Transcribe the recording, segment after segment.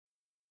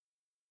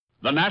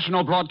The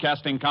National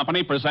Broadcasting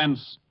Company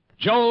presents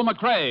Joel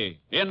McCrea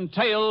in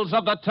Tales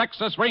of the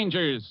Texas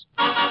Rangers.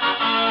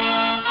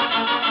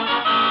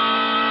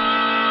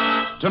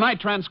 Tonight,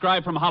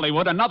 transcribed from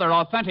Hollywood, another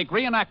authentic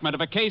reenactment of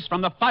a case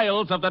from the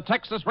files of the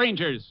Texas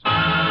Rangers.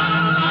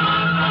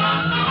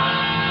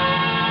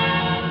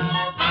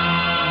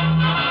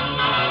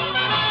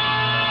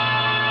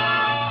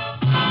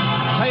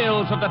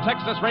 Tales of the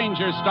Texas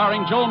Rangers,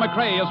 starring Joel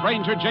McCrea as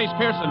Ranger Jace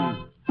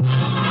Pearson.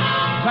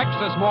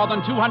 Texas, more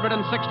than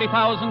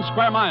 260,000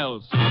 square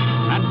miles,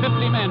 and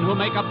 50 men who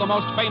make up the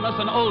most famous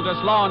and oldest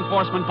law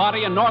enforcement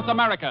body in North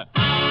America.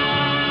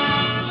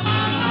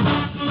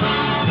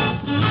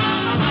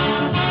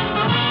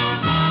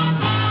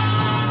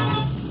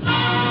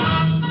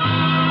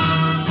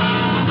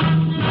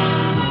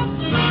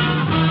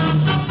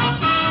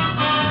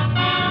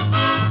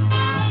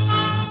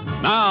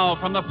 Now,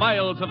 from the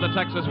files of the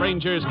Texas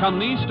Rangers come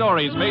these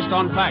stories based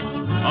on fact.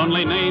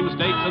 Only names,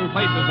 dates, and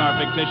places are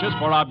fictitious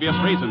for obvious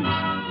reasons.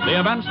 The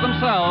events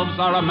themselves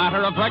are a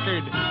matter of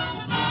record.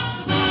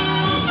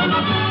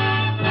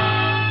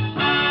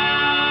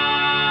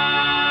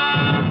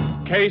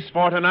 Case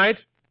for tonight,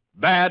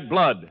 Bad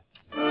Blood.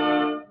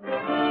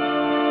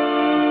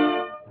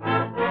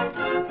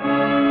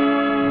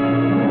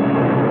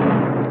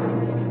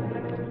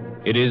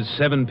 It is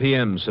 7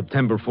 p.m.,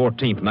 September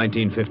 14th,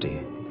 1950.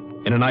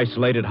 In an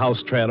isolated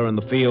house trailer in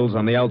the fields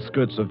on the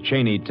outskirts of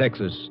Cheney,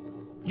 Texas,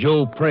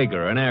 Joe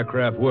Prager, an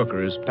aircraft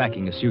worker, is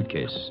packing a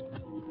suitcase.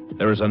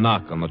 There is a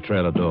knock on the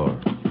trailer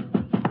door.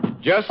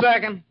 Just a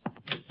second.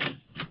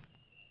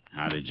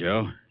 Howdy,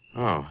 Joe.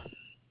 Oh,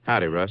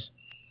 howdy, Russ.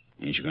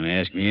 Ain't you going to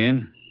ask me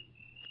in?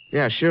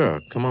 Yeah,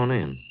 sure. Come on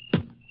in.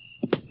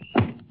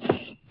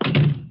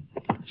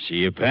 See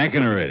you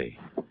packing already.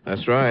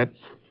 That's right.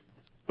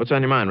 What's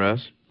on your mind,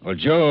 Russ? Well,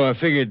 Joe, I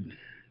figured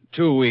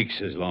 2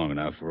 weeks is long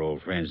enough for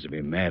old friends to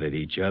be mad at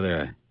each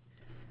other.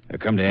 I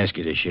come to ask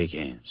you to shake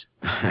hands.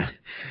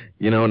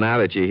 You know, now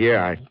that you're here,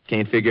 I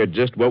can't figure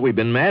just what we've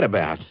been mad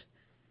about.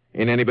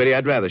 Ain't anybody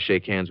I'd rather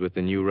shake hands with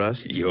than you, Russ.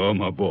 You're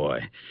my boy.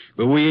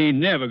 But we ain't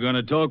never going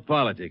to talk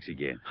politics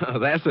again. Oh,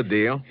 that's a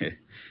deal.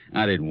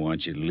 I didn't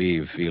want you to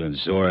leave feeling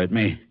sore at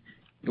me.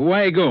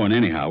 Why you going,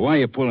 anyhow? Why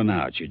you pulling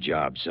out? Your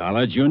job's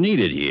solid. You're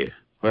needed here.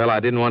 Well,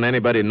 I didn't want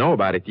anybody to know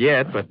about it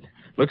yet, but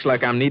looks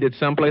like I'm needed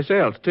someplace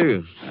else,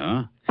 too.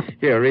 Huh?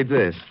 Here, read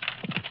this.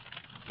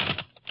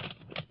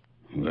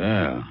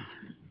 Well,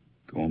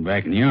 going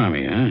back in the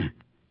Army, huh?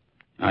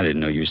 I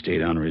didn't know you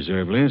stayed on the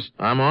reserve list.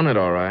 I'm on it,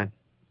 all right.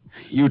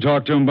 You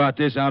talked to him about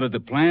this out at the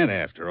plant.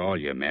 After all,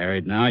 you're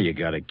married now, you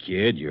got a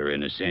kid, you're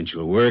in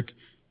essential work.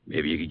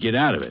 Maybe you could get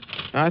out of it.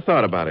 I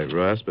thought about it,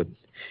 Russ, but,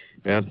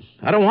 well,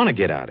 I don't want to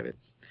get out of it.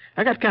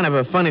 I got kind of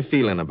a funny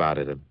feeling about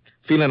it, a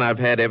feeling I've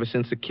had ever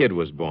since the kid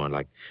was born.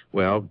 Like,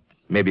 well,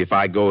 maybe if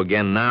I go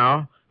again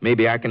now,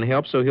 maybe I can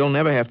help so he'll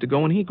never have to go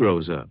when he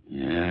grows up.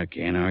 Yeah, I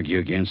can't argue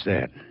against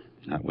that.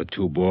 Not with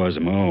 2 boys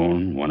of my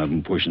own, one of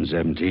them pushing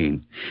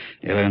 17.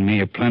 Ella and me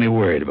are plenty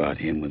worried about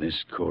him with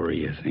this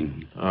Korea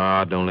thing.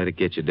 Oh, don't let it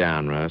get you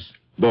down, Russ.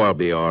 Boy'll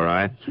be all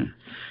right.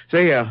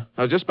 Say, I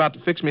was just about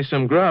to fix me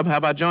some grub. How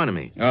about joining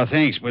me? Oh,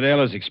 thanks, but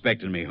Ella's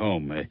expecting me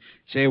home.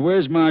 Say,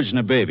 where's Marge and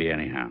the baby,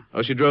 anyhow?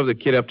 Oh, she drove the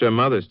kid up to her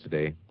mother's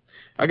today.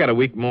 I got a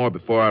week more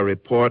before I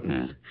report,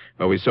 and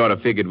well, we sort of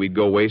figured we'd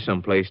go away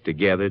someplace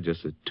together,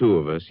 just the 2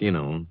 of us, you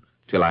know,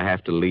 till I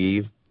have to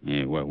leave.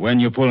 Yeah, well, when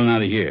you pulling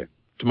out of here?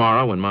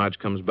 Tomorrow, when Marge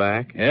comes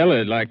back.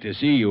 Ella'd like to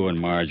see you and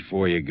Marge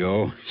before you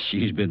go.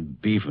 She's been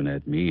beefing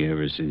at me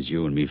ever since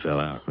you and me fell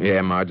out. Yeah,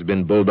 Marge's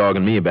been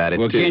bulldogging me about it,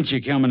 well, too. Can't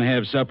you come and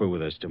have supper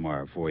with us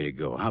tomorrow before you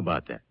go? How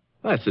about that?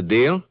 That's the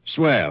deal.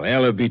 Swell.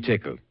 Ella'll be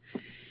tickled.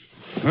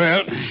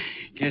 Well,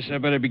 guess I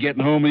better be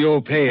getting home the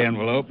old pay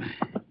envelope.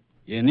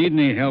 You need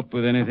any help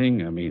with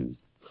anything? I mean,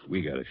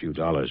 we got a few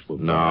dollars.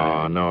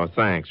 No,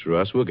 thanks,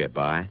 Russ. We'll get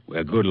by.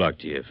 Well, good luck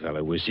to you,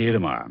 fella. We'll see you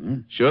tomorrow.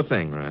 Sure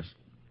thing, Russ.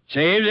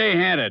 Say, if they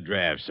had to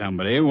draft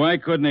somebody, why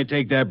couldn't they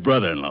take that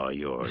brother-in-law of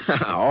yours?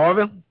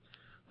 Orville?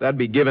 That'd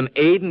be giving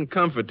aid and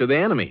comfort to the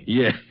enemy.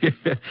 Yeah.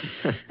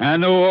 I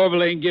know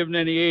Orville ain't giving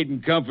any aid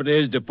and comfort to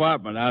his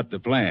department out the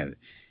plant.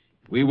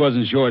 If we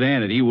wasn't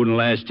short-handed, he wouldn't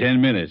last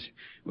 10 minutes.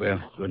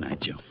 Well, good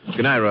night, Joe.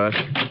 Good night, Russ.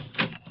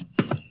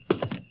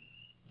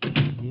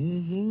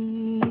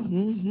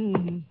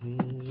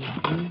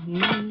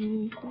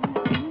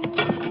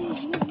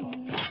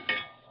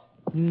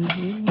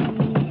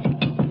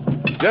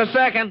 Just a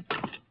second. Did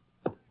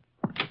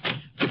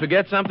you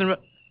forget something?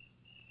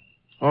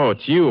 Oh,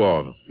 it's you,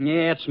 Orville.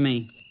 Yeah, it's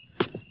me.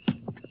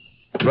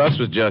 Russ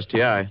was just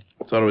here. I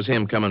thought it was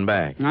him coming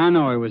back. I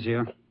know he was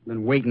here.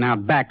 Been waiting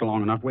out back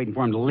long enough, waiting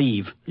for him to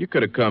leave. You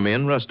could have come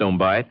in. Russ don't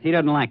bite. He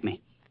doesn't like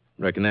me.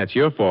 Reckon that's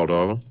your fault,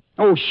 Orville.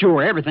 Oh,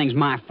 sure. Everything's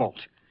my fault.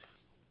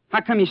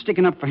 How come you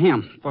sticking up for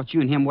him? Thought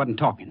you and him wasn't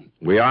talking.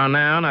 We are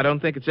now, and I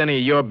don't think it's any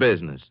of your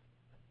business.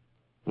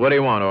 What do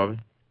you want, Orville?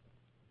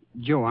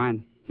 Joe, I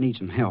need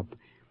some help.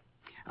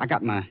 I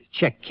got my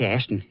check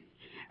cashed, and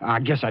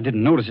I guess I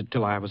didn't notice it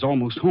till I was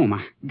almost home.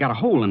 I got a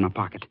hole in my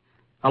pocket.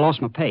 I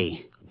lost my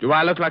pay. Do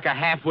I look like a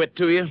half-wit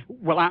to you?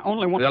 Well, I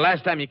only want... The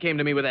last time you came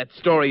to me with that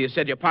story, you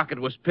said your pocket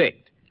was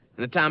picked.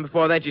 And the time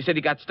before that, you said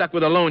you got stuck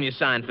with a loan you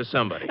signed for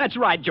somebody. That's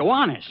right, Joe,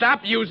 honest. Stop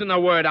using the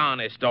word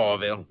honest,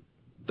 Orville.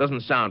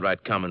 Doesn't sound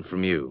right coming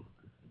from you.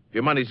 If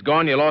your money's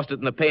gone, you lost it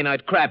in the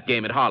pay-night crap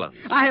game at Holland.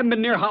 I haven't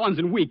been near Holland's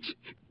in weeks.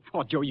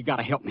 Oh, Joe, you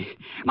gotta help me.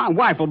 My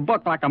wife will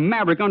buck like a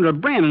maverick under a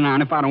branding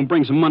iron if I don't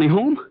bring some money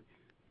home.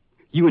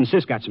 You and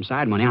Sis got some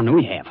side money. I know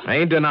you have. I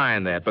ain't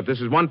denying that, but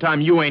this is one time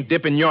you ain't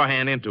dipping your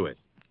hand into it.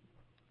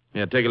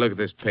 Yeah, take a look at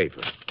this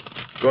paper.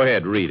 Go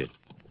ahead, read it.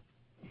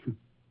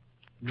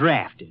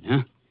 Drafted,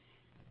 huh?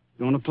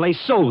 Going to play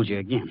soldier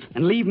again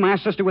and leave my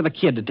sister with a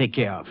kid to take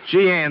care of.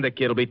 She and the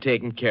kid will be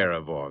taken care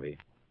of, Orvie.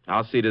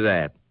 I'll see to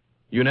that.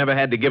 You never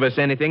had to give us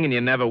anything, and you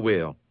never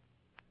will.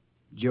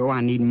 Joe,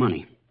 I need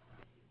money.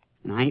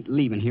 And I ain't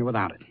leaving here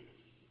without it.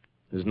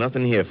 There's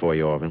nothing here for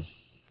you, Orvie.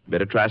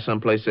 Better try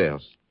someplace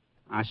else.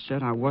 I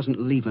said I wasn't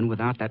leaving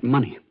without that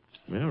money.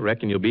 Well, I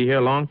reckon you'll be here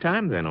a long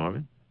time then,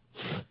 Orvie.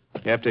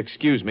 You have to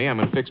excuse me. I'm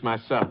going to fix my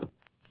supper.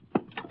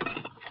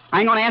 I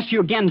ain't going to ask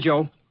you again,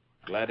 Joe.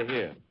 Glad to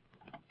hear.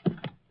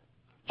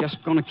 Just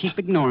going to keep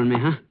ignoring me,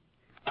 huh?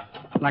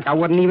 Like I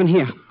wasn't even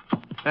here.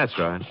 That's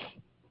right.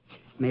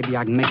 Maybe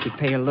I can make you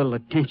pay a little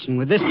attention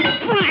with this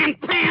frying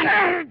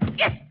pan.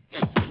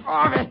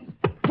 Orvie,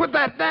 put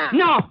that down.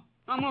 No,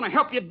 I'm going to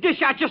help you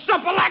dish out your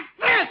supper like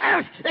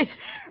this.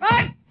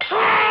 I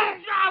told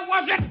you I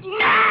wasn't.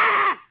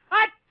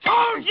 I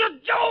told you,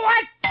 Joe.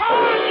 I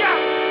told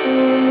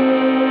you.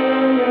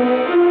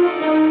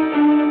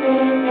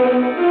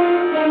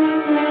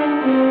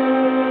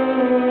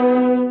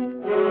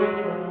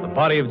 The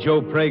body of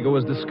Joe Prager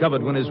was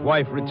discovered when his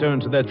wife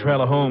returned to their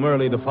trailer home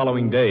early the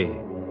following day.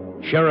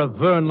 Sheriff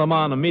Vern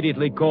Lamont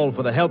immediately called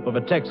for the help of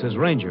a Texas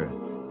Ranger.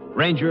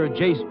 Ranger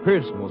Jace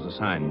Pearson was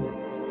assigned.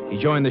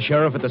 He joined the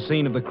sheriff at the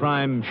scene of the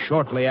crime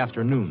shortly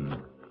after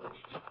noon.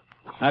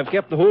 I've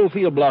kept the whole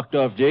field blocked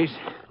off, Jace.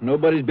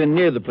 Nobody's been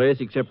near the place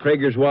except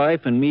Prager's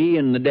wife and me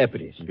and the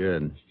deputies.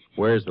 Good.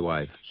 Where's the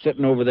wife?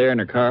 Sitting over there in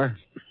her car.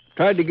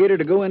 Tried to get her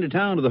to go into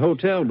town to the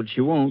hotel, but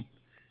she won't.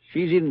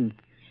 She's in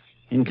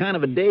kind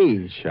of a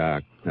daze.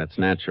 Shock. That's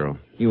natural.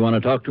 You want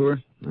to talk to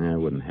her? Yeah, it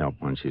wouldn't help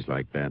when she's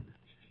like that.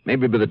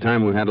 Maybe by the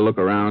time we've had a look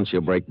around, she'll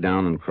break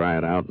down and cry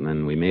it out, and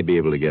then we may be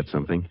able to get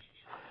something.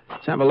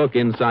 Let's have a look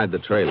inside the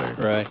trailer.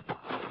 Right.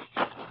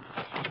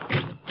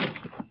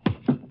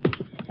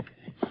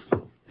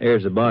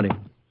 There's the body.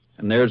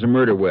 And there's a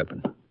murder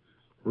weapon.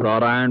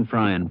 Wrought iron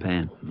frying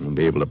pan. We'll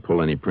be able to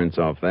pull any prints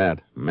off that.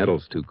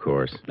 Metal's too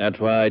coarse. That's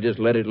why I just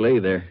let it lay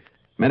there.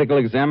 Medical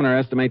examiner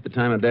estimate the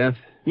time of death?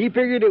 He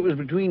figured it was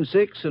between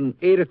 6 and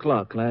 8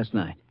 o'clock last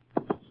night.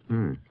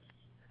 The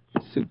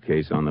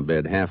suitcase on the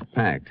bed, half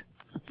packed.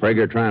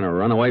 Prager trying to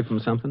run away from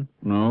something?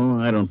 No,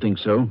 I don't think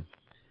so.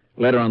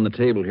 Letter on the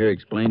table here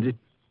explains it.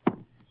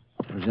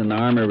 It was in the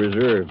Army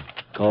Reserve.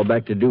 Called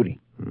back to duty.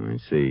 I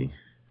see.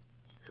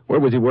 Where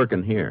was he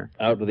working here?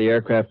 Out to the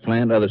aircraft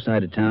plant, other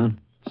side of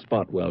town.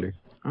 Spot welder.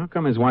 How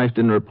come his wife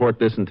didn't report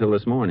this until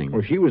this morning?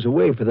 Well, she was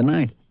away for the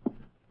night.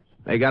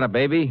 They got a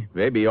baby?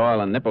 Baby oil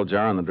and nipple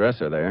jar on the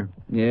dresser there.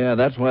 Yeah,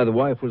 that's why the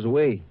wife was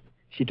away.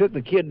 She took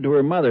the kid to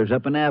her mother's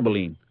up in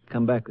Abilene.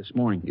 Come back this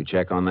morning. You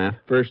check on that?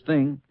 First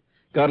thing.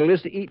 Got a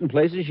list of eating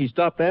places she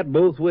stopped at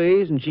both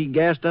ways, and she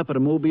gassed up at a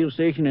mobile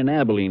station in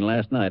Abilene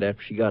last night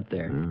after she got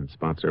there. It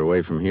spots her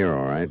away from here,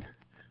 all right.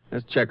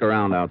 Let's check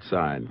around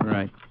outside.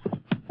 Right.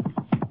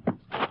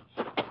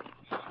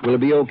 Will it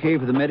be okay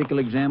for the medical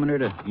examiner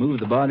to move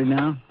the body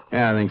now?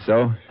 Yeah, I think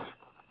so.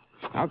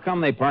 How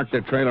come they parked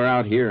their trailer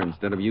out here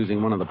instead of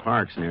using one of the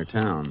parks near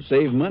town?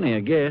 Save money, I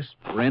guess.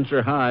 Rents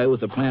are high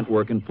with the plant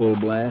working full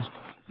blast.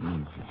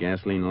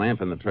 Gasoline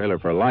lamp in the trailer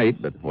for light,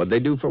 but what'd they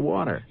do for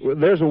water? Well,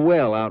 there's a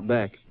well out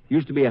back.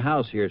 Used to be a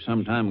house here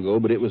some time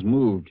ago, but it was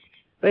moved.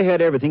 They had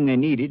everything they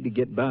needed to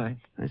get by.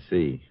 I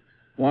see.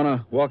 Want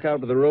to walk out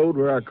to the road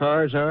where our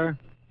cars are?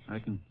 I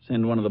can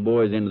send one of the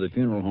boys into the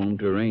funeral home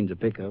to arrange a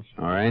pickup.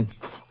 All right.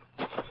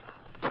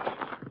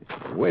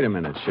 Wait a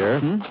minute,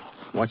 Sheriff.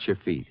 Watch your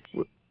feet.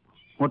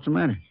 What's the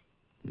matter?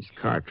 These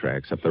car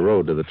tracks up the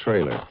road to the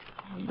trailer.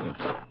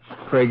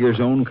 Prager's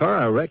own car,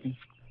 I reckon.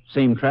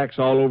 Same tracks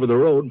all over the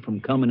road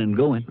from coming and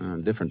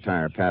going. Different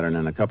tire pattern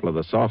in a couple of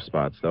the soft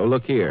spots, though.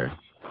 Look here.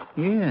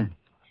 Yeah.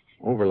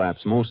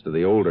 Overlaps most of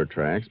the older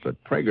tracks,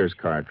 but Prager's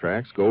car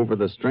tracks go over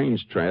the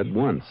strange tread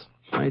once.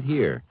 Right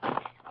here.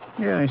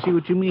 Yeah, I see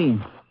what you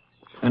mean.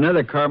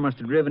 Another car must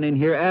have driven in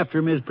here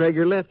after Ms.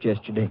 Prager left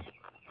yesterday.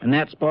 And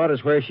that spot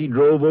is where she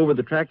drove over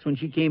the tracks when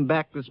she came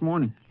back this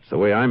morning. It's the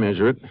way I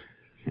measure it.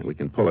 And we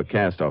can pull a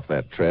cast off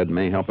that tread.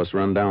 May help us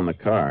run down the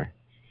car.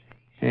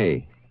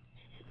 Hey,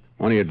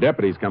 one of your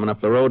deputies coming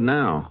up the road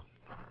now.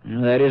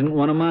 Well, that isn't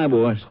one of my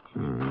boys.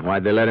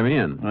 Why'd they let him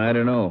in? I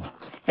don't know.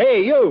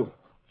 Hey, you!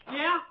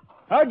 Yeah?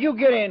 How'd you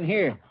get in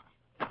here?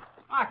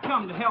 I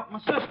come to help my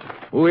sister.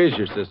 Who is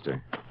your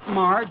sister?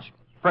 Marge,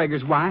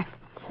 Prager's wife.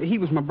 He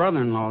was my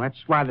brother-in-law. That's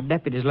why the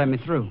deputies let me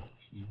through.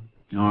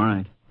 All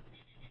right.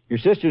 Your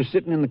sister's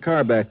sitting in the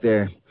car back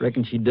there.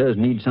 Reckon she does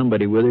need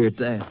somebody with her at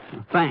that.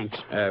 Thanks.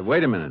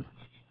 Wait a minute.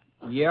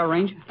 Yeah,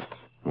 Ranger?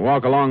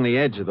 Walk along the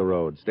edge of the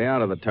road. Stay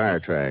out of the tire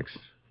tracks.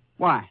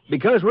 Why?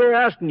 Because we're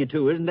asking you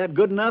to. Isn't that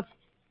good enough?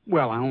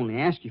 Well, I only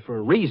asked you for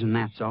a reason,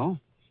 that's all.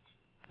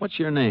 What's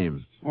your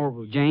name?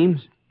 Orville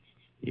James.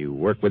 You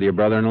work with your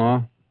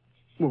brother-in-law?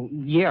 Well,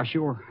 yeah,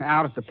 sure.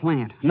 Out at the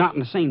plant. Not in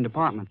the same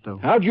department, though.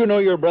 How'd you know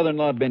your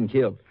brother-in-law had been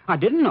killed? I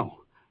didn't know.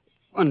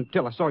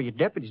 Until I saw your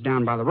deputies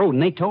down by the road,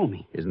 and they told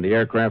me. Isn't the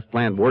aircraft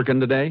plant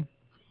working today?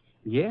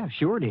 Yeah,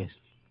 sure it is.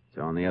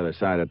 It's on the other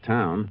side of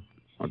town.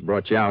 What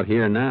brought you out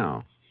here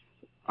now?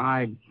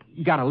 I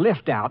got a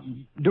lift out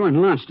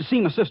during lunch to see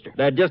my sister.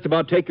 That'd just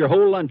about take your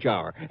whole lunch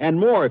hour, and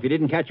more if you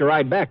didn't catch a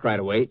ride back right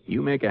away.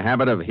 You make a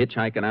habit of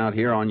hitchhiking out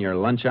here on your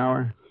lunch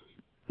hour?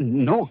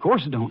 No, of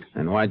course I don't.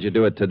 Then why'd you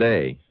do it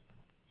today?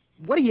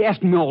 What are you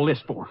asking me all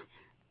this for?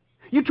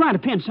 You trying to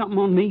pin something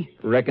on me?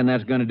 Reckon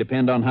that's going to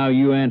depend on how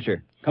you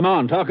answer. Come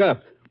on, talk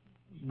up.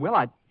 Well,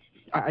 I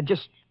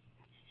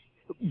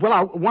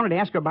wanted to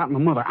ask her about my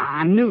mother.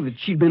 I knew that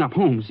she'd been up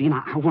home, see, and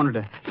I wanted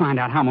to find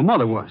out how my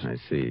mother was. I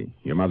see.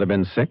 Your mother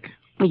been sick?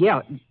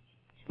 Yeah.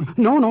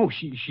 No,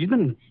 she's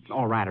been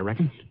all right, I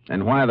reckon.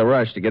 And why the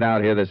rush to get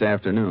out here this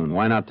afternoon?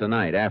 Why not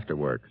tonight, after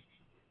work?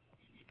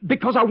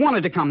 Because I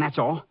wanted to come, that's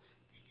all.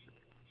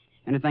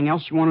 Anything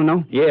else you want to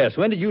know? Yes,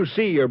 when did you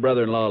see your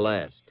brother-in-law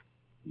last?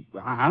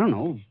 I don't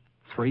know,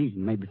 3,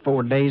 maybe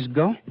 4 days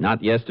ago.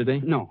 Not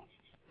yesterday? No.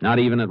 Not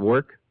even at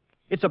work?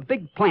 It's a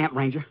big plant,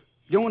 Ranger.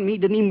 Joe and me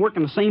didn't even work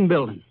in the same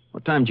building.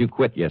 What time did you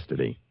quit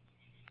yesterday?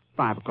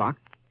 5 o'clock.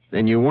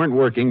 Then you weren't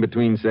working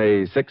between,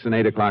 say, 6 and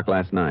 8 o'clock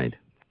last night.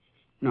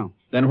 No.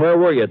 Then where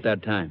were you at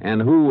that time?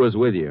 And who was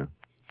with you?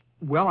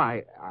 Well,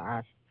 I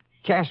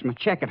cashed my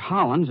check at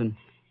Holland's, and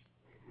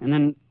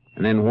then...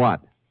 And then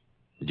what?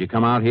 Did you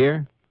come out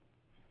here?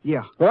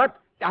 Yeah. What?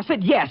 I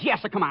said yes,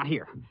 I come out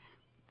here.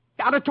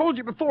 I'd have told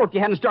you before if you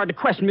hadn't started to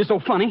question me so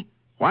funny.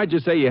 Why'd you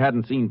say you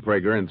hadn't seen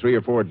Prager in 3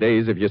 or 4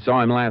 days if you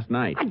saw him last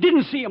night? I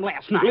didn't see him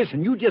last night.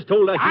 Listen, you just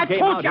told us you I came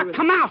told out you here... I'd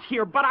come out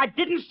here, but I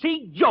didn't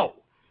see Joe.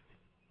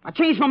 I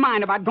changed my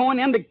mind about going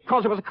in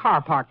because there was a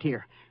car parked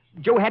here.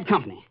 Joe had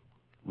company.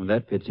 Well,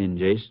 that fits in,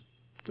 Jace.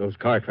 Those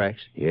car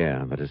tracks.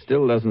 Yeah, but it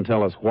still doesn't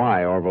tell us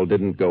why Orville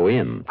didn't go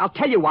in. I'll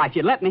tell you why, if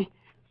you let me.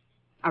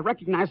 I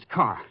recognized the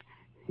car.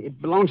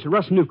 It belongs to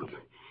Russ Newcomb.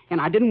 And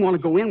I didn't want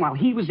to go in while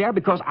he was there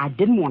because I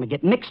didn't want to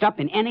get mixed up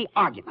in any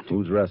argument.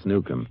 Who's Russ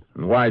Newcomb?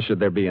 And why should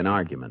there be an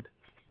argument?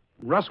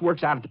 Russ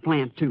works out at the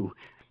plant, too.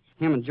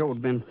 Him and Joe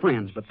had been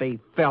friends, but they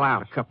fell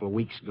out a couple of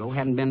weeks ago.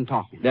 Hadn't been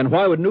talking. Then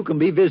why would Newcomb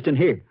be visiting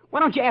here? Why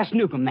don't you ask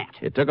Newcomb that?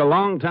 It took a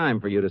long time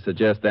for you to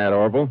suggest that,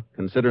 Orville,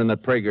 considering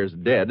that Prager's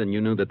dead and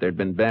you knew that there'd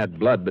been bad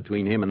blood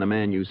between him and the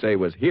man you say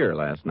was here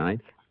last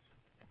night.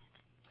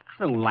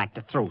 I don't like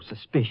to throw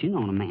suspicion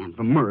on a man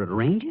for murder,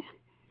 Ranger.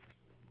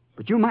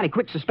 But you're mighty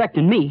quick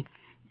suspecting me.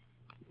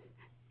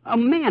 A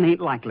man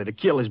ain't likely to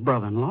kill his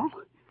brother-in-law.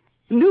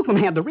 Newcomb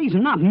had the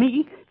reason, not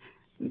me.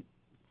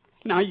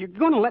 Now, you're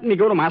going to let me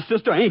go to my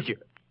sister, ain't you?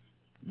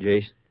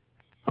 Jace?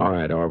 All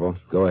right, Orville,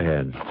 go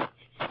ahead.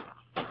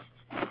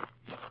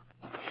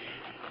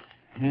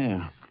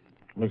 Yeah.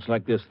 Looks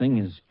like this thing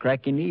is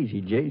cracking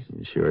easy, Jace.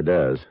 It sure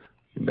does.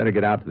 You better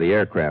get out to the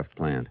aircraft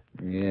plant.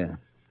 Yeah.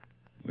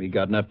 We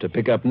got enough to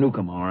pick up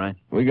Newcomb, all right.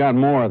 We got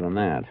more than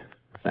that.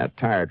 If that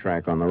tire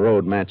track on the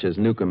road matches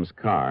Newcomb's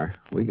car,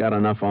 we got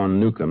enough on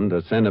Newcomb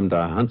to send him to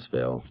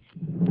Huntsville.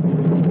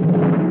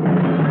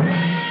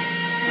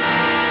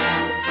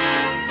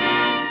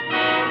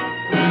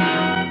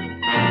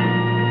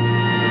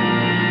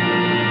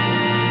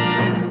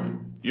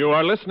 You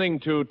are listening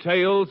to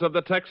Tales of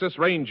the Texas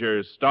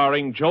Rangers,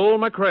 starring Joel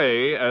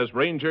McCrea as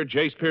Ranger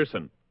Jace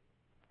Pearson.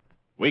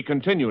 We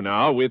continue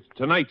now with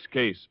tonight's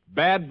case,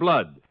 Bad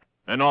Blood,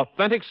 an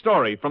authentic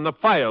story from the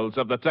files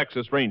of the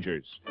Texas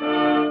Rangers.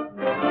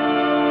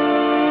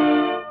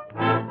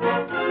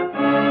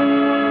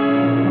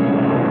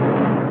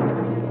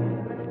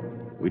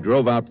 We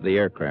drove out to the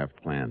aircraft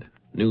plant.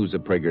 News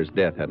of Prager's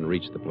death hadn't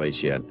reached the place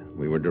yet.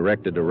 We were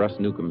directed to Russ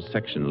Newcomb's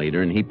section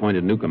leader, and he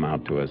pointed Newcomb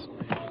out to us.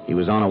 He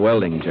was on a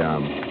welding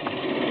job.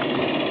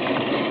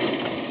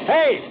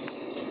 Hey!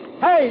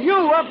 Hey, you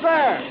up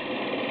there!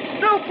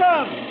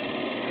 Newcomb!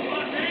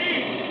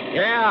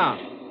 Yeah.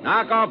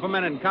 Knock off a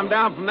minute and come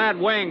down from that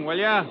wing, will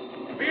ya?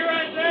 Be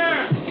right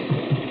there!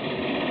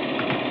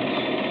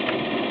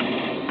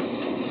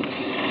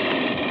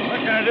 What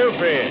can I do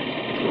for you?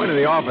 Go into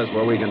the office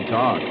where we can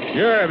talk.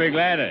 Sure, I'll be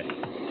glad to.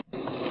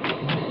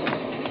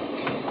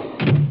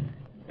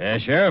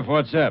 Sheriff,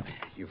 what's up?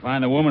 You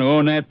find the woman who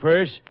owned that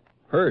purse?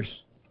 Purse?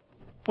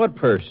 What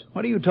purse?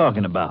 What are you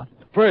talking about?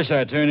 The purse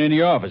I turned in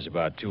the office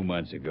about 2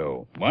 months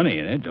ago. Money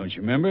in it, don't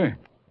you remember?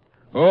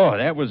 Oh,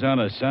 that was on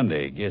a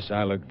Sunday. Guess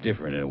I looked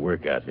different in a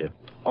work outfit.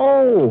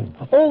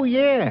 Oh,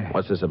 yeah.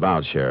 What's this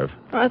about, Sheriff?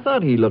 I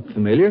thought he looked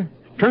familiar.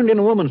 Turned in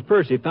a woman's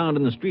purse he found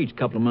in the streets a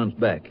couple of months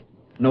back.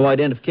 No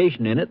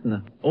identification in it, and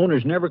the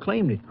owners never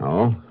claimed it.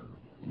 Oh?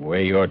 The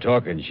way you're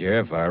talking,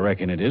 Sheriff, I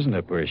reckon it isn't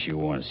a purse you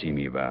want to see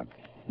me about.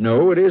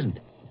 No, it isn't.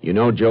 You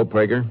know Joe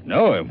Prager?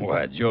 Know him?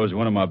 Why, Joe's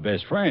one of my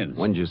best friends.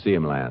 When did you see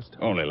him last?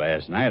 Only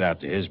last night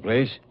out to his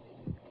place.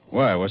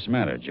 Why, what's the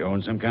matter? Joe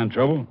in some kind of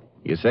trouble?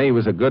 You say he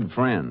was a good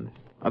friend.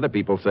 Other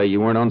people say you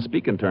weren't on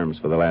speaking terms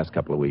for the last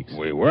couple of weeks.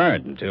 We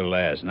weren't until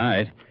last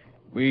night.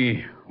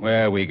 We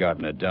got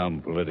in a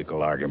dumb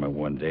political argument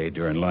one day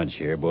during lunch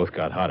here. Both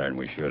got hotter than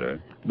we should have.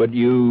 But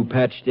you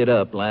patched it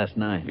up last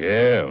night.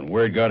 Yeah, when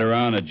word got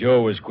around that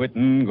Joe was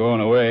quitting, going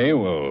away,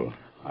 well,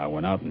 I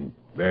went out and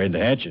buried the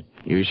hatchet.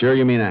 You sure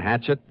you mean a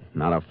hatchet,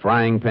 not a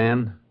frying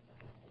pan?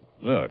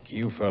 Look,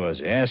 you fellas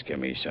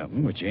asking me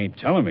something, but you ain't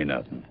telling me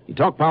nothing. You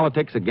talked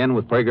politics again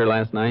with Prager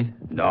last night?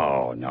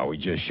 No, we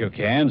just shook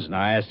hands, and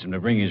I asked him to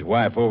bring his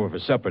wife over for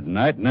supper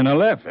tonight, and then I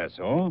left, that's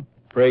all.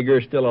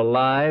 Prager still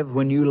alive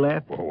when you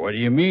left? Well, what do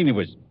you mean he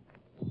was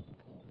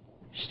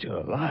still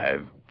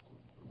alive?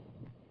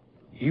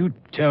 You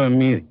telling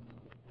me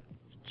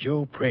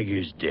Joe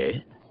Prager's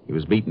dead? He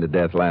was beaten to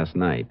death last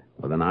night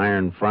with an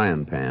iron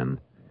frying pan.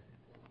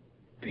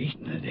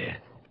 Beaten to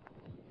death?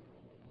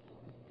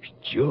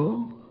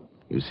 Joe?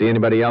 You see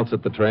anybody else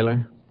at the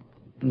trailer?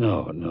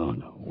 No.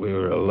 We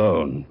were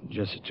alone,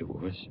 just the two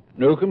of us.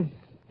 Newcomb,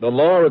 the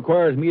law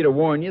requires me to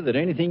warn you that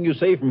anything you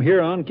say from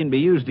here on can be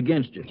used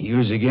against you.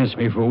 Used against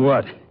me for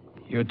what?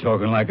 You're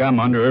talking like I'm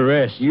under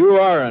arrest. You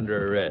are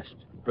under arrest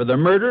for the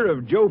murder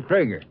of Joe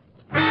Prager.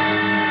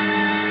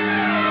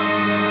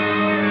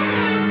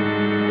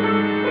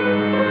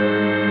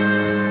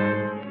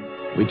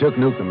 We took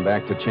Newcomb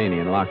back to Cheney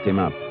and locked him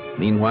up.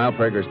 Meanwhile,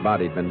 Prager's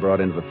body had been brought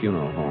into the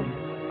funeral home.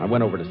 I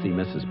went over to see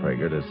Mrs.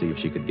 Prager to see if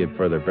she could give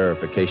further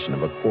verification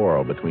of a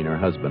quarrel between her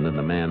husband and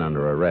the man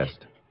under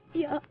arrest.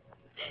 Yeah.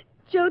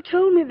 Joe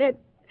told me that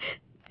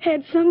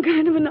had some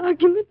kind of an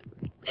argument,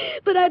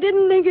 but I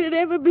didn't think it'd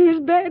ever be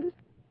as bad as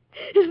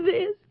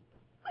this.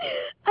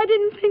 I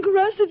didn't think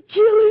Russ would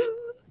kill him.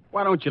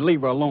 Why don't you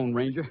leave her alone,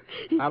 Ranger?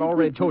 I'd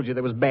already told you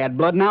there was bad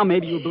blood. Now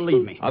maybe you'll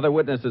believe me. Other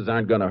witnesses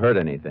aren't going to hurt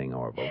anything,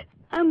 Orville.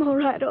 I'm all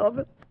right,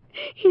 Orville.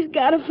 He's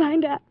got to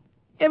find out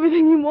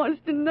everything he wants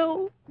to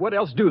know. What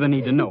else do they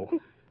need to know?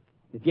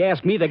 If you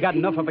ask me, they got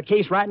enough of a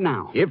case right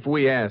now. If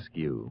we ask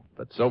you.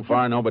 But so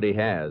far, nobody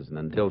has. And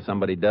until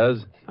somebody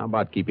does, how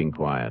about keeping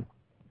quiet?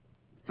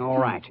 All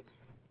right.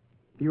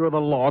 If you're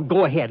the law,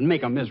 go ahead and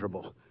make them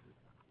miserable.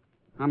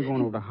 I'm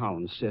going over to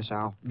Holland, sis.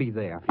 I'll be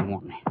there if you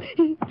want me.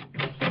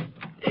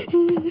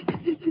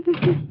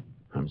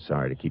 I'm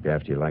sorry to keep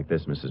after you like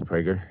this, Mrs.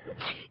 Prager.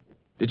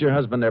 Did your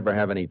husband ever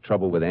have any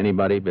trouble with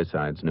anybody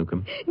besides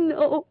Newcomb?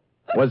 No.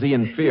 Was he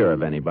in fear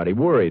of anybody,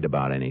 worried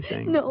about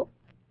anything? No.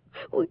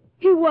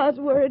 He was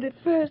worried at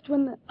first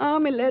when the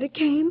Army letter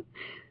came.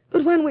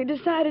 But when we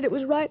decided it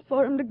was right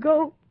for him to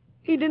go,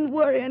 he didn't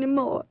worry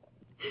anymore.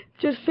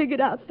 Just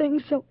figured out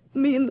things so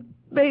me and the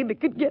baby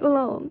could get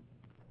along.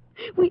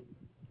 We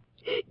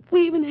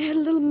even had a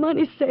little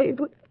money saved.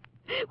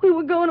 We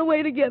were going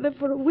away together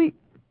for a week,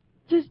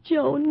 just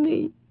Joe and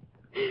me,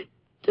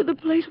 to the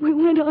place we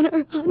went on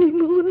our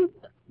honeymoon.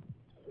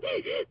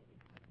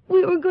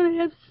 We were going to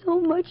have so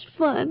much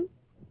fun.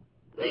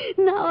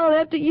 Now I'll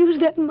have to use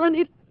that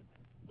money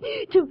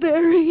to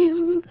bury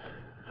him.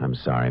 I'm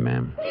sorry,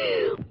 ma'am.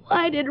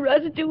 Why did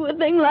Russ do a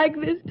thing like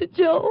this to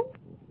Joe?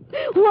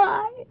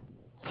 Why?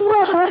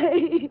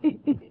 Why?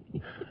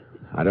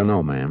 I don't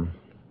know, ma'am.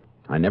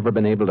 I've never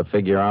been able to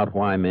figure out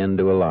why men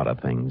do a lot of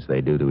things they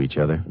do to each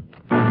other.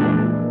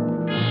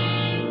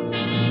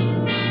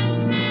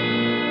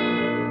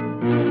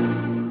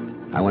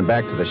 I went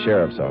back to the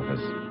sheriff's office.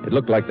 It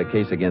looked like the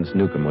case against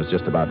Newcomb was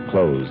just about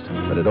closed,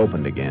 but it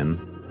opened again.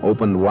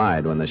 Opened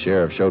wide when the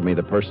sheriff showed me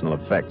the personal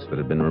effects that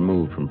had been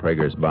removed from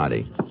Prager's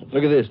body.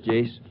 Look at this,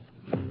 Jace.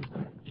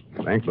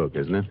 Bank book,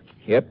 isn't it?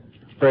 Yep,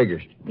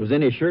 Prager's. It was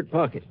in his shirt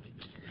pocket.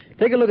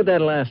 Take a look at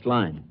that last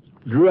line.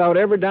 Drew out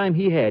every dime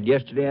he had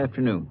yesterday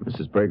afternoon.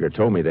 Mrs. Prager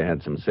told me they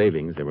had some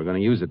savings. They were going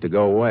to use it to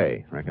go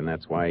away. Reckon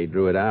that's why he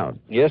drew it out.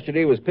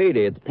 Yesterday was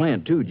payday at the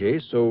plant, too,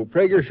 Jace, so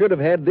Prager should have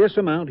had this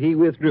amount he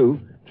withdrew,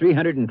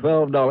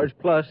 $312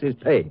 plus his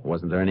pay.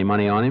 Wasn't there any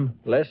money on him?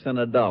 Less than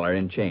 $1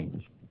 in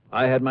change.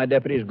 I had my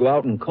deputies go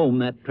out and comb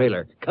that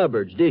trailer.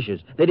 Cupboards,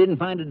 dishes. They didn't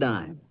find a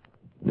dime.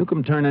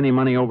 Newcomb turn any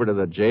money over to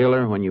the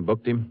jailer when you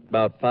booked him?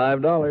 About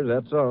 $5,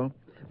 that's all.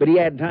 But he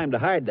had time to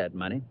hide that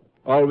money.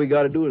 All we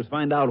got to do is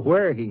find out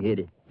where he hid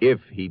it. If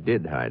he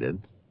did hide it.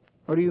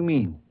 What do you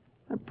mean?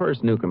 That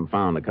purse Newcomb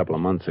found a couple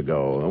of months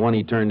ago, the one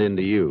he turned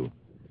into you.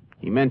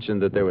 He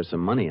mentioned that there was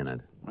some money in it.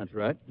 That's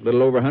right. A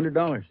little over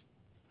 $100.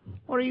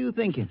 What are you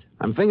thinking?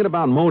 I'm thinking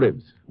about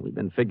motives. We've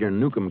been figuring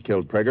Newcomb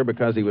killed Prager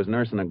because he was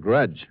nursing a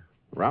grudge.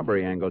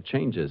 Robbery angle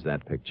changes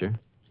that picture.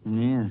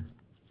 Yeah.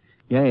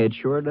 Yeah, it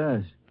sure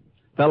does.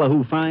 Fellow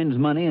who finds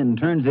money and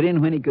turns it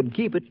in when he could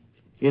keep it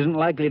isn't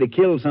likely to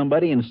kill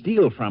somebody and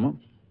steal from him.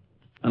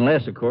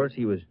 Unless, of course,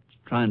 he was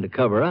trying to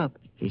cover up.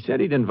 He said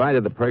he'd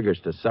invited the Pragers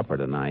to supper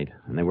tonight,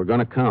 and they were going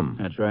to come.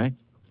 That's right.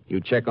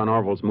 You check on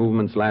Orville's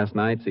movements last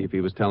night, see if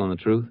he was telling the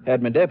truth?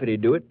 Had my deputy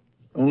do it.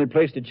 Only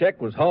place to check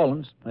was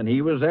Holland's, and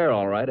he was there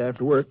all right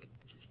after work.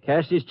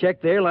 Cashed his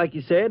check there, like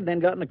you said, then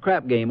got in a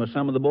crap game with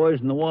some of the boys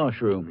in the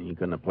washroom. He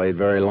couldn't have played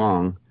very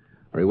long,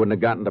 or he wouldn't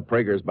have gotten to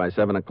Prager's by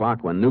 7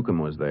 o'clock when Newcomb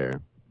was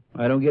there.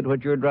 I don't get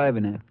what you're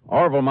driving at.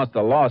 Orville must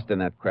have lost in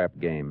that crap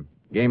game.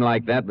 Game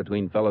like that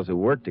between fellows who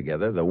work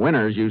together, the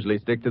winners usually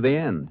stick to the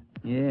end.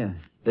 Yeah.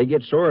 They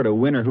get sore at a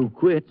winner who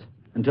quits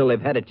until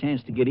they've had a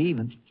chance to get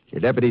even.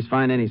 Your deputies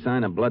find any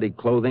sign of bloody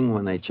clothing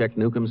when they check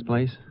Newcomb's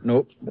place?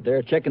 Nope, but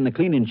they're checking the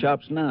cleaning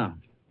shops now.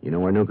 You know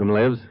where Newcomb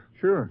lives?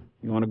 Sure.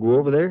 You want to go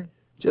over there?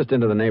 Just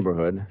into the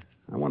neighborhood.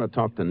 I want to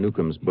talk to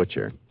Newcomb's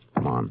butcher.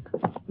 Come on.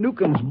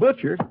 Newcomb's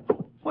butcher?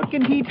 What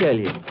can he tell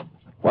you?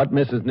 What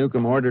Mrs.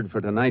 Newcomb ordered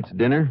for tonight's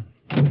dinner?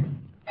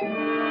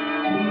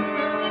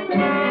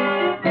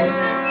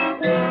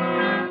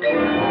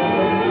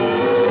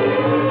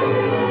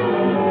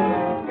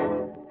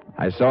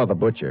 I saw the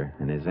butcher,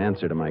 and his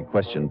answer to my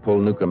question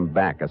pulled Newcomb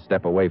back a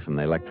step away from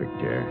the electric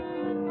chair.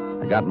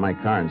 I got in my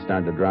car and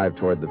started to drive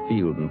toward the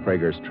field and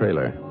Prager's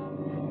trailer.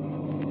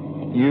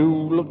 You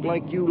look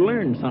like you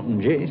learned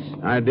something,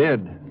 Jace. I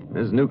did.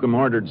 Mrs. Newcomb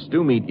ordered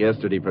stew meat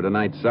yesterday for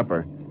tonight's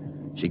supper.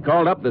 She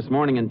called up this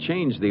morning and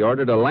changed the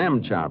order to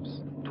lamb chops.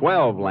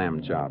 12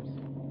 lamb chops.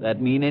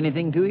 That mean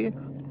anything to you?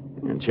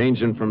 And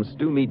changing from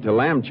stew meat to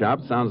lamb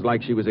chops sounds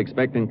like she was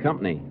expecting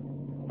company.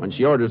 When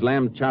she orders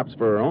lamb chops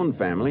for her own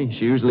family,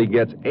 she usually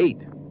gets 8.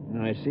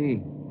 I see.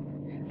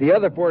 The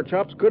other 4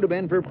 chops could have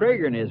been for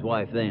Prager and his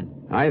wife, then.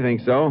 I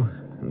think so.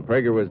 And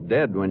Prager was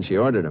dead when she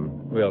ordered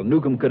them. Well,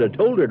 Newcomb could have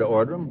told her to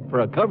order them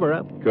for a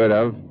cover-up. Could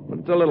have, but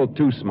it's a little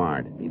too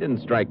smart. He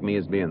didn't strike me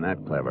as being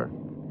that clever.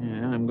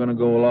 Yeah, I'm going to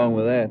go along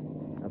with that.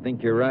 I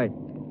think you're right.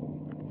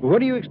 Well, what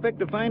do you expect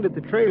to find at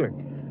the trailer?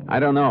 I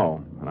don't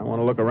know, but I want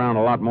to look around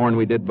a lot more than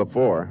we did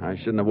before. I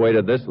shouldn't have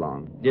waited this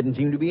long. Didn't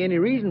seem to be any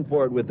reason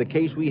for it with the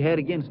case we had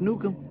against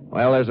Newcomb.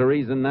 Well, there's a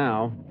reason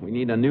now. We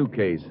need a new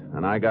case,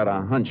 and I got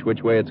a hunch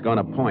which way it's going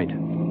to point.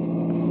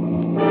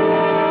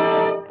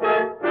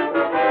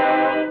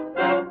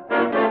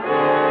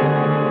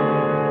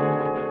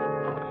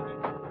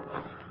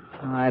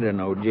 I don't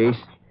know,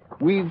 Jace.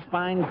 We've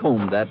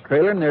fine-combed that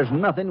trailer, and there's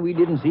nothing we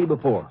didn't see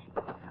before.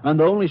 And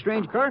the only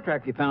strange car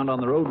track you found on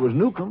the road was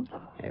Newcomb.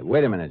 Hey,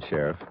 wait a minute,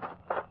 Sheriff.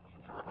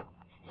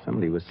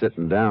 Somebody was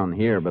sitting down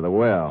here by the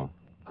well.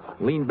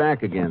 Leaned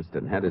back against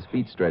it and had his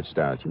feet stretched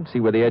out. You can see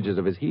where the edges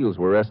of his heels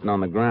were resting on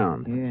the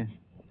ground. Yeah.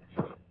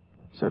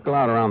 Circle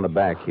out around the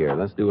back here.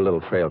 Let's do a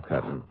little trail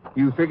cutting.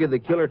 You figure the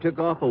killer took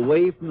off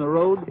away from the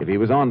road? If he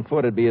was on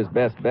foot, it'd be his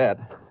best bet.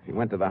 If he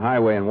went to the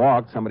highway and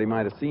walked, somebody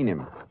might have seen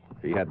him.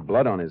 If he had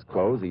blood on his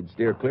clothes, he'd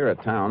steer clear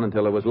of town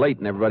until it was late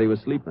and everybody was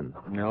sleeping.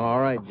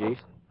 All right, Jace.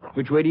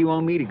 Which way do you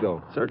want me to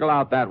go? Circle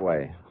out that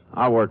way.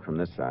 I'll work from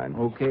this side.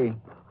 Okay.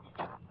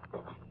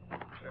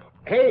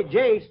 Hey,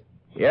 Jace.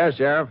 Yeah,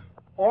 Sheriff?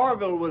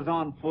 Orville was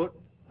on foot.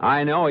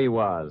 I know he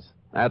was.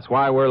 That's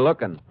why we're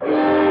looking.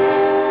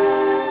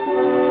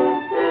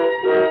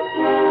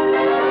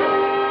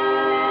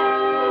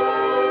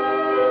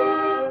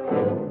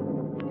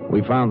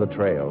 We found the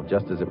trail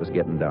just as it was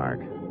getting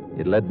dark.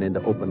 It led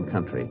into open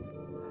country.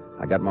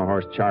 I got my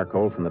horse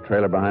charcoal from the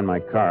trailer behind my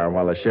car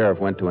while the sheriff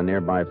went to a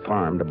nearby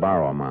farm to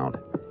borrow a mount.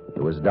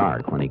 It was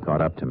dark when he caught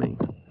up to me.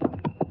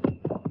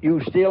 You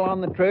still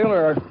on the trail,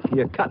 or are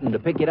you cutting to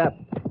pick it up?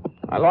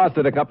 I lost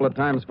it a couple of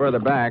times further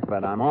back,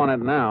 but I'm on it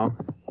now.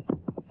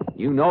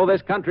 You know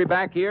this country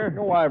back here?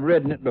 Oh, I've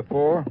ridden it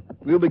before.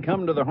 We'll be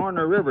coming to the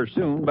Horner River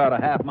soon, about a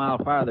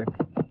half-mile farther.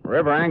 The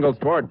river angles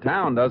toward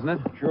town, doesn't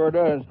it? Sure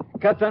does.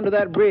 Cuts under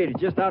that bridge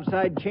just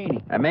outside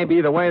Cheney. That may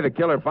be the way the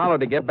killer followed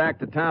to get back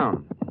to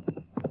town.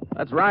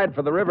 Let's ride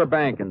for the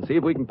riverbank and see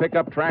if we can pick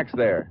up tracks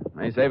there.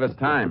 May save us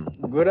time.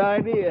 Good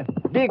idea.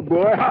 Dig,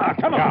 boy.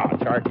 Come on,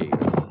 Sharky.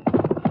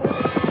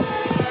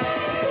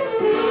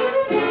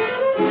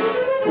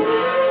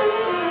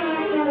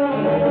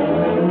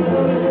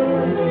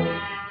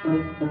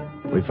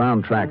 We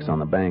found tracks on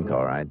the bank,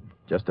 all right.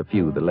 Just a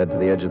few that led to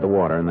the edge of the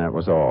water, and that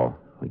was all.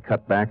 We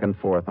cut back and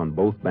forth on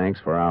both banks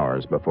for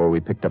hours before we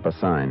picked up a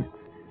sign.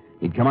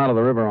 He'd come out of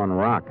the river on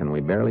rock, and we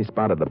barely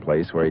spotted the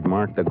place where he'd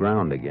marked the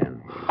ground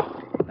again.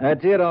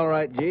 That's it, all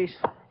right, Jace.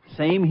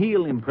 Same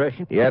heel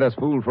impression. He had us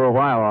fooled for a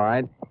while, all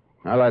right.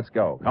 Now let's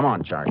go. Come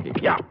on, Sharky.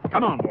 Yeah,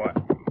 come on, boy.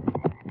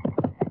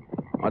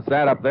 What's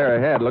that up there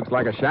ahead? Looks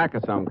like a shack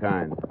of some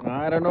kind.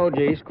 I don't know,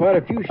 Jace. Quite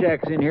a few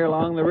shacks in here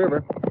along the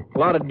river. A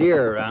lot of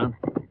deer around.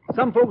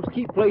 Some folks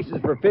keep places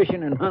for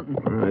fishing and hunting.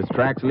 His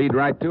tracks lead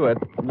right to it.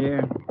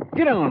 Yeah.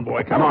 Get on,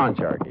 boy. Come on,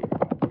 Sharky.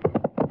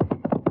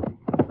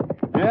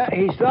 Yeah,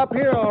 he stopped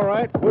here, all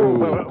right.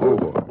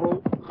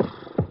 Whoa.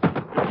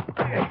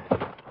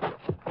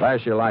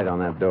 Flash your light on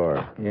that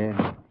door.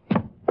 Yeah.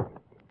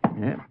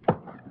 Yeah.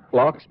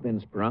 Lock's been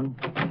sprung.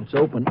 It's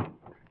open.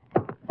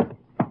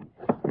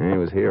 Yeah, he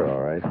was here,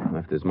 all right.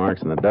 Left his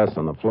marks in the dust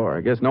on the floor.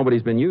 I guess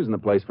nobody's been using the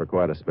place for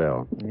quite a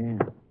spell. Yeah.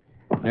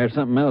 There's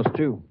something else,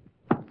 too.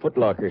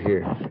 Footlocker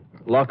here.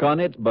 Lock on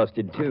it's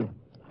busted, too.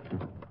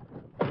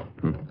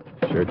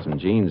 Shirts and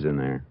jeans in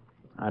there.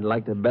 I'd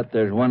like to bet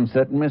there's one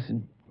set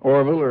missing.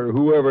 Orville, or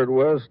whoever it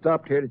was,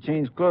 stopped here to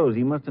change clothes.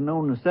 He must have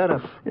known the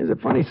setup. There's a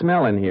funny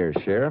smell in here,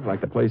 Sheriff, like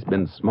the place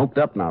been smoked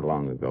up not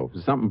long ago.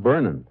 There's something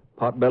burning.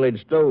 Pot-bellied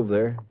stove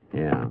there.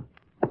 Yeah.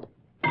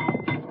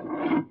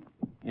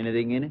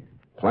 Anything in it?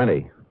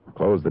 Plenty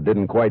Clothes that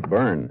didn't quite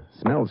burn.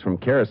 Smells from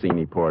kerosene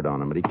he poured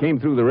on him, but he came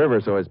through the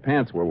river, so his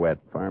pants were wet.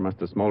 Fire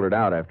must have smoldered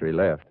out after he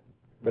left.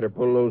 Better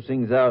pull those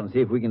things out and see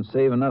if we can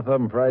save enough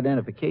of them for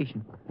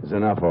identification. There's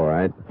enough, all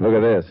right. Look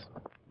at this.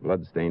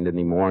 Bloodstain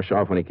didn't even wash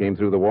off when he came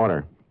through the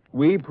water.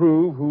 We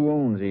prove who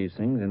owns these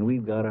things, and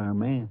we've got our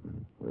man.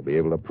 We'll be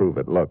able to prove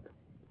it. Look.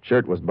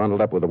 Shirt was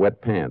bundled up with the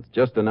wet pants,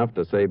 just enough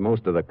to save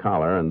most of the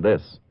collar and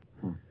this.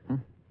 Mm-hmm.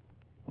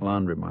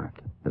 Laundry mark.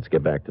 Let's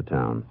get back to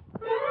town.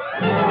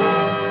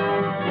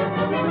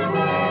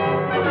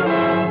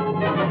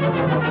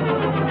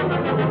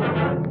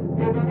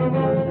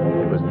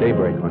 It was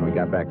daybreak when we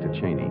got back to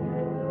Cheney.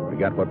 We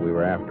got what we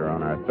were after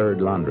on our third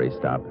laundry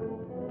stop.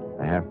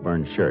 The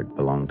half-burned shirt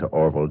belonged to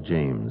Orville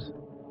James.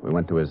 We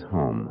went to his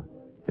home.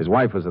 His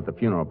wife was at the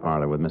funeral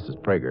parlor with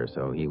Mrs. Prager,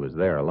 so he was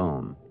there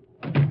alone.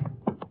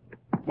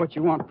 What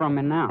you want from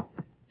me now?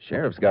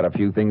 Sheriff's got a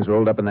few things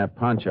rolled up in that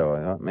poncho.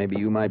 I thought maybe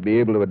you might be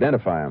able to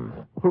identify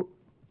them. Who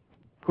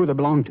they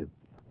belong to?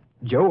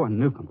 Joe or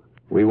Newcomb?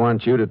 We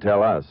want you to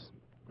tell us.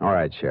 All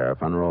right,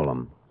 Sheriff, unroll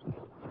them.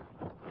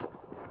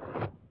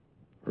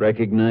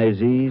 Recognize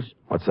these?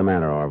 What's the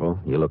matter, Orville?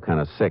 You look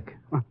kind of sick.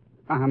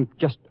 I'm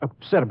just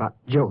upset about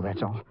Joe,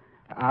 that's all.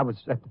 I was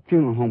at the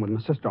funeral home with my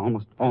sister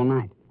almost all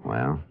night.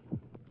 Well,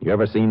 you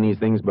ever seen these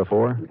things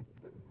before?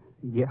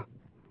 Yeah.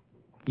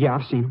 Yeah,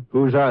 I've seen them.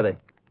 Whose are they?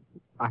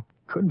 I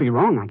could be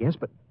wrong, I guess,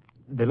 but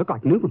they look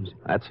like Newcomb's.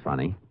 That's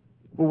funny.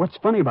 Well, what's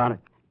funny about it?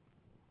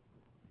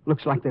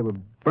 Looks like they were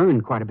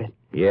burned quite a bit.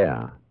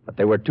 Yeah, but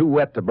they were too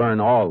wet to burn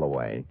all the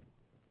way.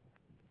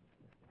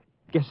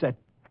 Guess that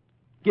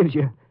gives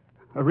you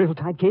a real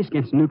tight case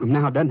against Newcomb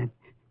now, doesn't it?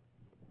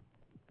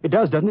 It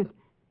does, doesn't it?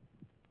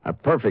 A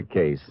perfect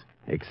case,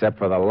 except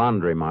for the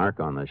laundry mark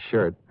on the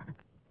shirt.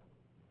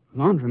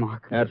 Laundry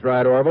mark? That's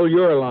right, Orville.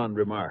 You're a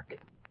laundry mark.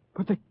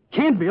 But there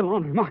can't be a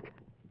laundry mark.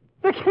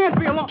 There can't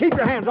be a laundry... Keep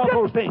your hands off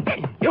those things.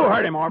 You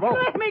heard him, Orville.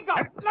 Let me go.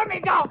 Let me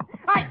go.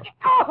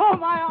 Oh,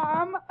 my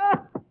arm.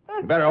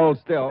 You better hold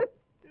still.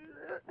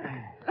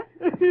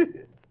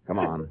 Come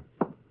on.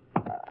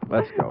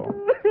 Let's go.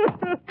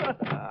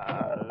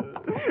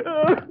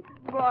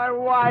 My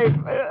wife.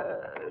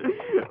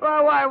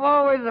 My wife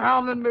always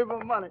hounding me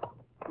for money.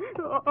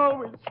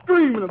 Always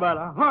screaming about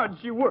how hard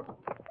she worked.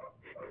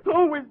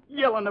 Always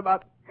yelling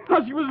about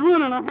how she was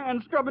ruining her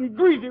hands scrubbing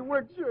greasy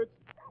work shirts.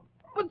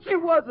 But she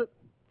wasn't.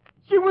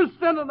 She was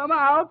sending them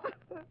out.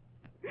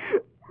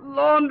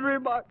 Laundry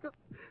bucket.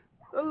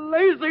 The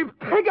lazy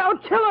pig. I'll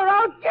kill her.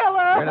 I'll kill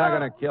her. You're not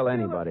going to kill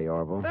anybody,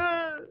 Orville.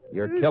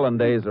 Your killing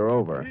days are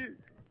over.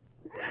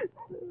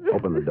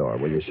 Open the door,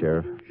 will you,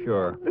 Sheriff?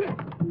 Sure.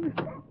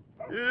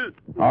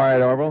 All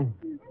right, Orville.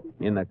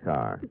 In the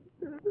car.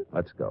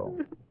 Let's go.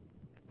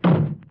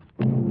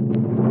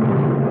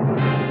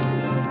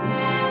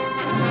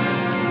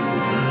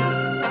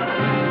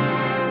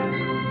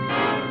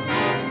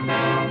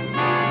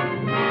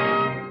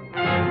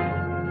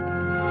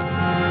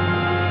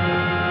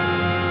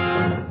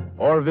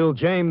 Orville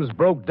James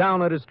broke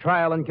down at his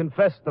trial and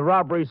confessed the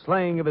robbery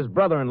slaying of his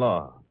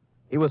brother-in-law.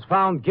 He was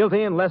found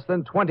guilty in less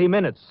than 20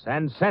 minutes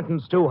and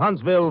sentenced to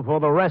Huntsville for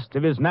the rest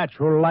of his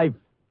natural life.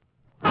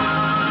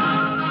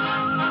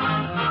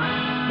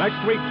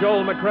 Next week,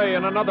 Joel McCrea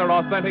in another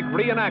authentic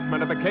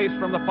reenactment of a case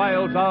from the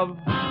files of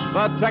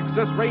the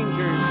Texas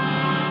Rangers.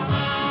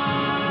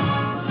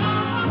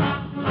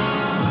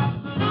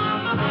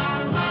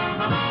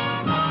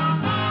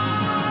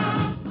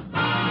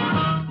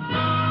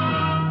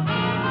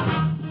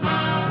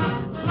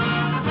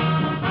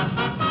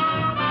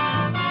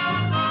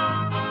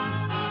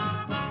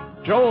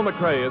 Joel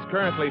McCrea is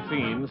currently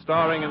seen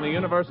starring in the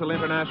Universal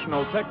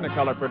International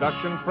Technicolor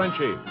production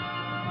Frenchie.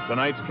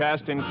 Tonight's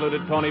cast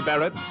included Tony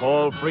Barrett,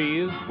 Paul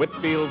Frees,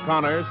 Whitfield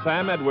Connor,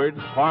 Sam Edwards,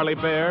 Parley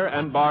Baer,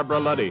 and Barbara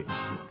Luddy.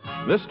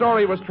 This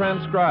story was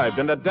transcribed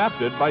and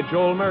adapted by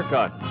Joel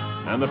Murcott,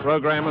 and the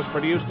program was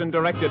produced and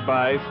directed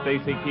by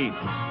Stacy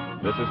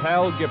Keach. This is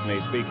Hal Gibney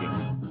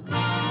speaking.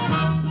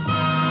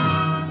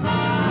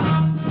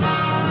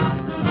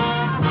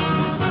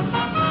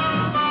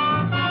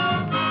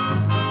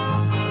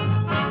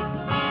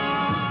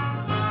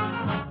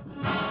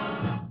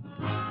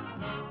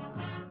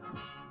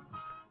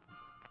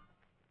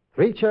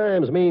 Three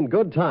chimes mean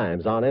good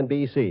times on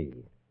NBC.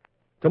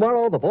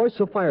 Tomorrow, the voice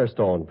of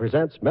Firestone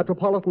presents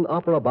Metropolitan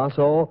Opera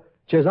basso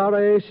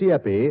Cesare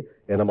Siepi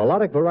in a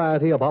melodic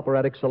variety of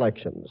operatic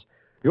selections.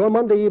 Your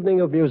Monday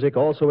evening of music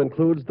also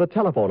includes the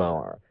telephone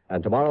hour,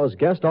 and tomorrow's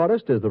guest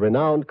artist is the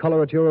renowned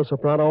coloratura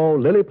soprano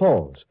Lily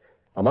Pons.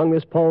 Among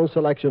Miss Pons'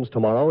 selections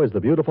tomorrow is the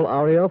beautiful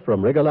aria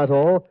from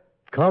Rigoletto,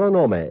 Cara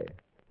Nome.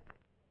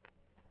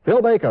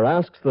 Phil Baker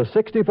asks the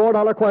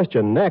 $64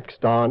 question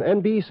next on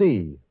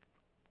NBC.